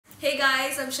Hey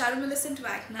guys, I'm Sharren Milicent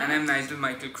Wagner. And I'm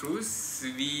Nigel Cruz.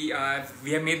 We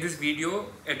have made this video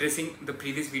addressing the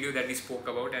previous video that we spoke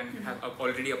about and have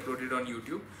already uploaded on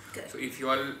YouTube. Good. So if you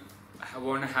all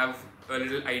want to have a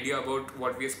little idea about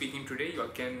what we are speaking today, you all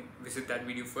can visit that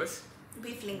video first.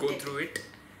 We've linked Go it. through it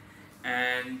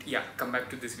and yeah, come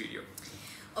back to this video.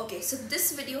 Okay, so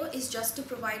this video is just to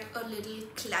provide a little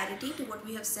clarity to what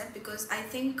we have said, because I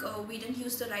think we didn't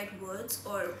use the right words,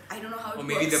 or I don't know how it Or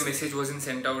maybe works. the message wasn't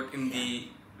sent out in the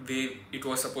way it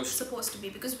was supposed to. be,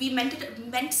 because we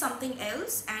meant something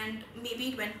else and maybe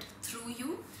it went through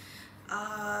you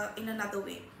in another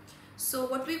way. So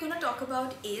what we're going to talk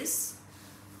about is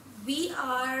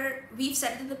we've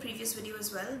said in the previous video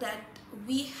as well that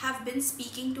we have been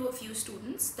speaking to a few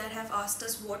students that have asked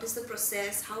us what is the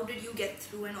process, how did you get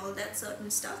through, and all that certain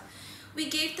stuff. We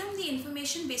gave them the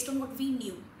information based on what we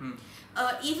knew.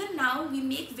 Even now we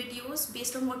make videos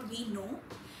based on what we know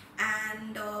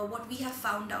and what we have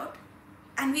found out,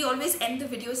 and we always end the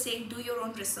video saying do your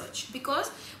own research,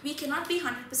 because we cannot be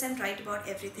 100% right about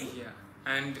everything.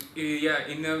 And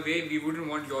in a way we wouldn't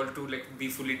want you all to be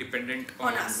fully dependent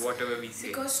on us, whatever we say,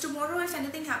 because tomorrow if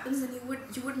anything happens, then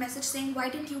you would message saying why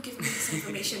didn't you give me this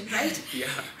information, right?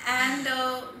 And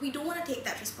we don't want to take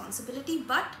that responsibility,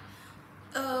 but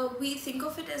we think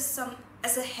of it as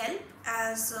a help,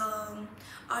 as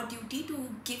our duty to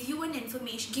give you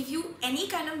give you any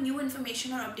kind of new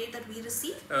information or update that we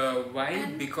receive.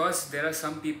 Why? Because there are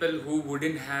some people who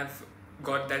wouldn't have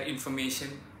got that information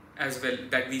as well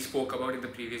that we spoke about in the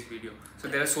previous video. So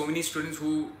there are so many students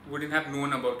who wouldn't have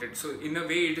known about it. So in a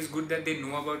way it is good that they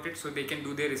know about it, so they can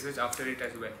do their research after it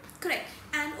as well. Correct.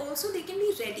 And also they can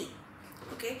be ready.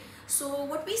 Okay, so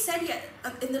what we said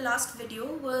in the last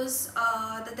video was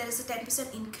that there is a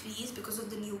 10% increase because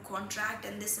of the new contract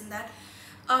and this and that.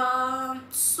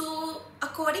 So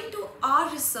according to our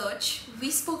research,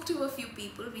 we spoke to a few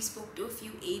people, we spoke to a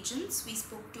few agents, we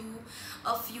spoke to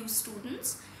a few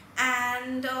students,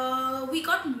 and we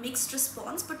got mixed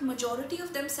response, but majority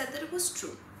of them said that it was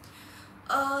true.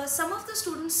 Some of the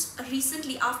students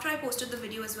recently, after I posted the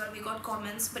video as well, we got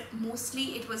comments, but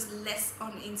mostly it was less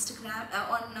on Instagram,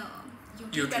 on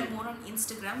YouTube and more on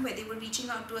Instagram, where they were reaching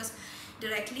out to us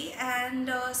directly,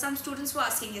 and some students were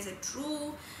asking, is it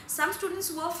true? Some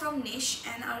students were from niche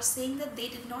and are saying that they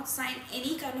did not sign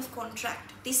any kind of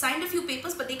contract. They signed a few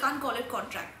papers, but they can't call it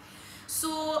contract.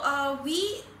 So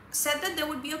we said that there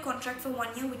would be a contract for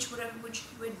 1 year which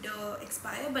would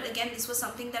expire, but again this was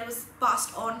something that was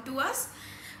passed on to us.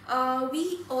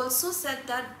 We also said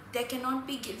that there cannot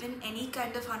be given any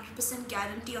kind of 100%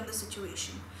 guarantee on the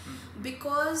situation,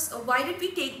 because why did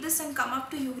we take this and come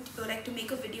up to you to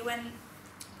make a video and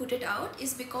put it out,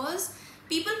 is because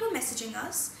people were messaging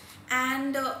us,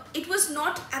 and it was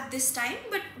not at this time,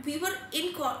 but we were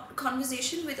in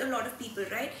conversation with a lot of people,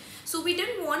 right? So we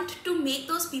didn't want to make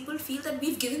those people feel that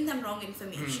we've given them wrong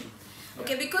information.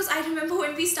 Okay, because I remember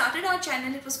when we started our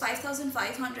channel, it was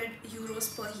 5,500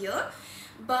 euros per year,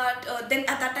 but then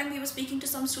at that time we were speaking to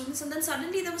some students, and then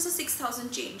suddenly there was a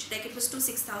 6,000 change, like it was to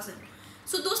 6,000.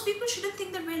 So those people shouldn't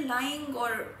think that we're lying,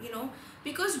 or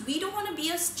because we don't want to be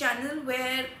a channel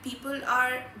where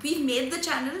we've made the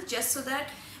channel just so that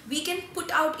we can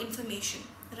put out information,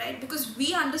 right? Because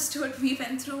we understood, we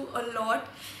went through a lot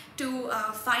to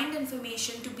find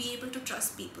information, to be able to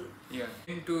trust people.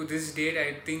 And to this date,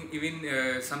 I think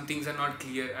even some things are not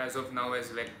clear as of now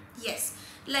as well. Yes,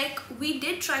 like we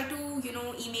did try to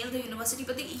email the university,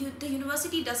 but the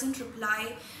university doesn't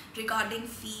reply regarding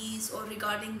fees or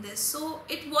regarding this, so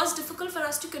it was difficult for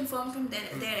us to confirm from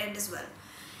their end as well.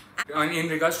 In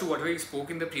regards to what we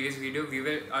spoke in the previous video,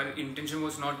 our intention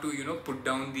was not to put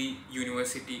down the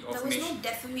university of There was no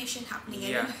defamation happening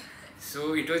anymore.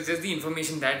 So it was just the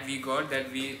information that we got,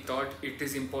 that we thought it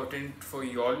is important for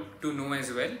y'all to know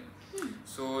as well.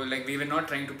 So we were not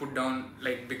trying to put down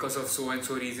because of so and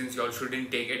so reasons y'all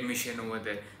shouldn't take admission over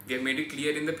there. We have made it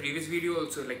clear in the previous video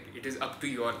also, it is up to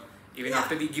y'all. Even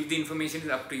after we give the information,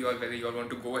 it's up to y'all whether y'all want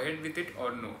to go ahead with it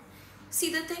or no.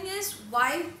 See, the thing is,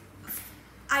 why,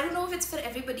 I don't know if it's for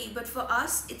everybody, but for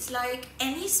us, it's like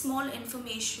any small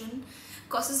information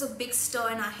causes a big stir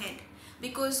in our head,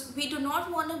 because we do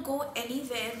not want to go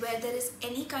anywhere where there is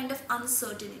any kind of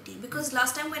uncertainty. Because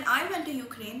last time when I went to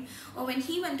Ukraine, or when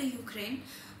he went to Ukraine,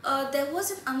 there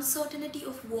was an uncertainty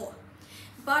of war.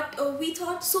 But we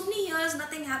thought, so many years,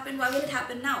 nothing happened, why will it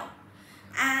happen now?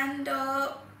 And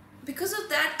because of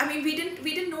that, I mean, we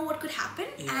didn't know what could happen,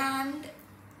 and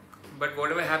but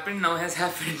whatever happened now has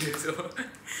happened.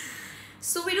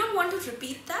 So we don't want to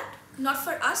repeat that, not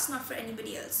for us, not for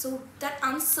anybody else. So that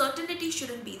uncertainty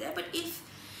shouldn't be there. But if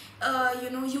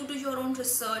you do your own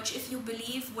research if you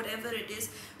believe whatever it is,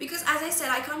 because as I said,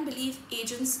 I can't believe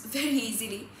agents very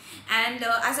easily. And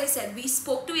as I said, we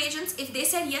spoke to agents. If they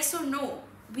said yes or no,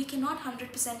 we cannot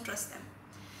 100% trust them.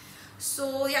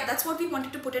 So yeah, that's what we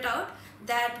wanted to put it out,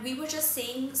 that we were just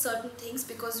saying certain things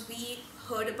because we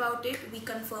heard about it, we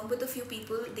confirmed with a few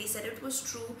people, they said it was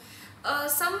true.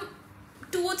 Some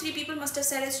 2 or 3 people must have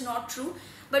said it's not true,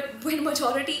 but when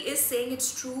majority is saying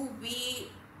it's true, we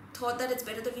thought that it's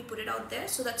better that we put it out there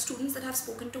so that students that have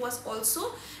spoken to us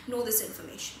also know this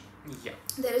information. Yeah.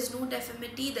 There is no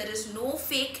defamity, there is no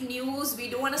fake news, we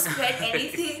don't want to spread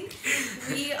anything.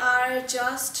 We are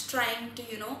just trying to,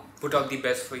 put out the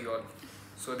best for you all,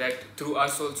 so that through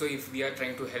us also, if we are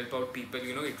trying to help out people,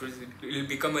 it will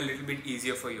become a little bit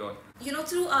easier for you all.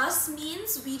 Through us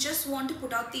means we just want to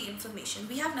put out the information.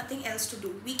 We have nothing else to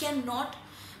do. We cannot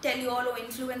tell you all or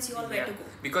influence you all where to go.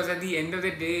 Because at the end of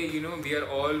the day, we are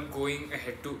all going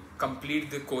ahead to complete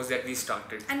the course that we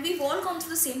started. And we've all gone through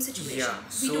the same situation. Yeah,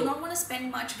 we do not want to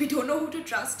spend much. We don't know who to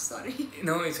trust. Sorry.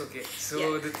 No, it's okay.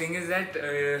 So the thing is that,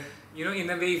 in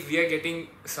a way, if we are getting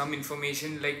some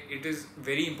information, like it is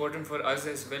very important for us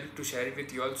as well to share it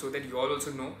with you all so that you all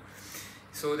also know.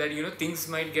 So that things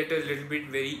might get a little bit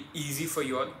very easy for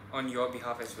you all on your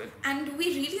behalf as well. And we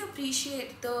really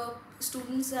appreciate the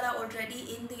students that are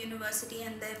already in the university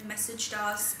and they've messaged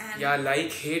us. And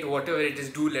like, hate, whatever it is,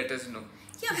 do let us know.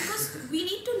 Yeah, because we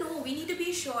need to know, we need to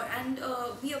be sure, and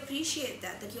we appreciate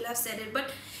that you'll have said it.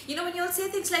 But when you all say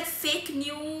things like fake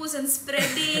news and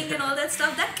spreading and all that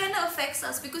stuff, that kind of affects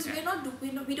us because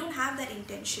we don't have that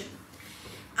intention.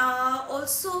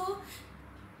 Also,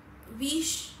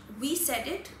 we said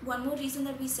it. One more reason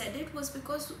that we said it was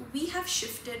because we have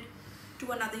shifted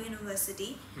to another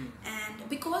university, and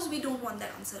because we don't want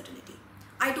that uncertainty.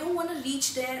 I don't want to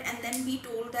reach there and then be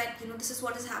told that this is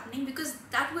what is happening, because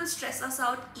that will stress us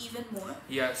out even more.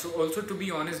 Yeah, so also to be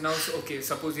honest now, okay,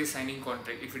 suppose you're signing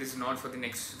contract, if it is not for the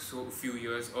next few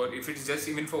years, or if it's just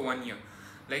even for 1 year,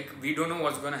 like we don't know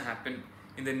what's going to happen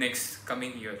in the next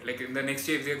coming year. Like in the next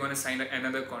year, if they're going to sign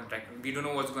another contract, we don't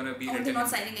know what's going to be. Or they're not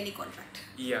signing any contract.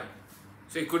 Yeah,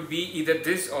 so it could be either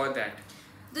this or that.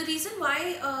 The reason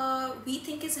why we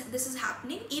think this is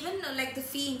happening, even like the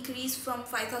fee increase from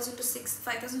 5,000 to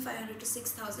 5,500 to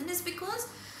 6,000, is because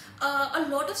a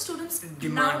lot of students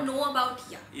now know about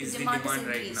the demand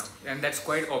right now, and that's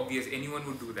quite obvious. Anyone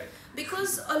would do that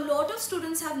because a lot of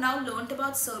students have now learnt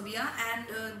about Serbia, and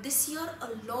this year a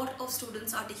lot of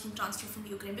students are taking transfer from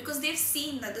Ukraine because they've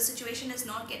seen that the situation is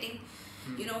not getting,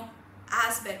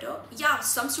 as better. Yeah,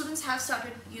 some students have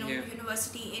started,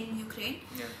 university in Ukraine,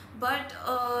 but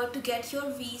to get your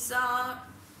visa,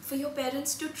 for your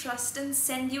parents to trust and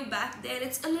send you back there,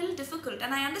 it's a little difficult,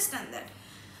 and I understand that.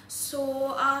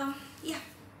 So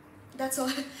that's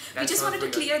all. We just wanted to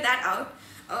clear that out.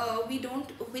 We don't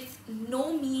with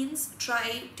no means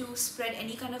try to spread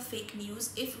any kind of fake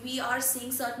news. If we are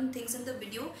seeing certain things in the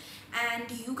video and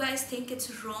you guys think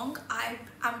it's wrong,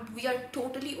 we are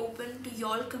totally open to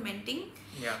y'all commenting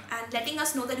and letting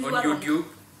us know that you are on YouTube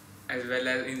as well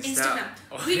as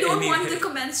Instagram. We don't want the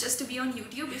comments just to be on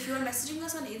YouTube. If you are messaging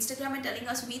us on Instagram and telling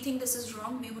us we think this is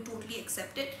wrong, we would totally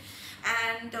accept it,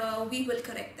 and we will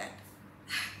correct that.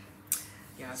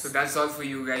 Yeah, so that's all for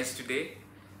you guys today.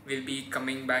 We'll be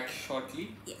coming back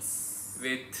shortly. Yes.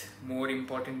 With more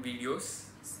important videos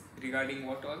regarding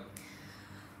what all?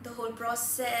 The whole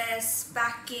process,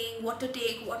 packing, what to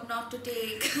take, what not to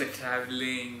take. The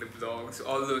traveling, the vlogs,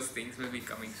 all those things will be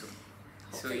coming soon.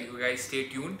 Hopefully. So you guys stay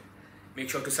tuned. Make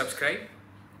sure to subscribe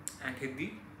and hit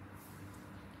the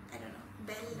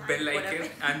bell icon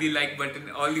and the like button.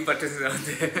 All the buttons are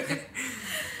there.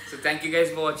 So thank you guys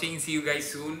for watching. See you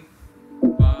guys soon.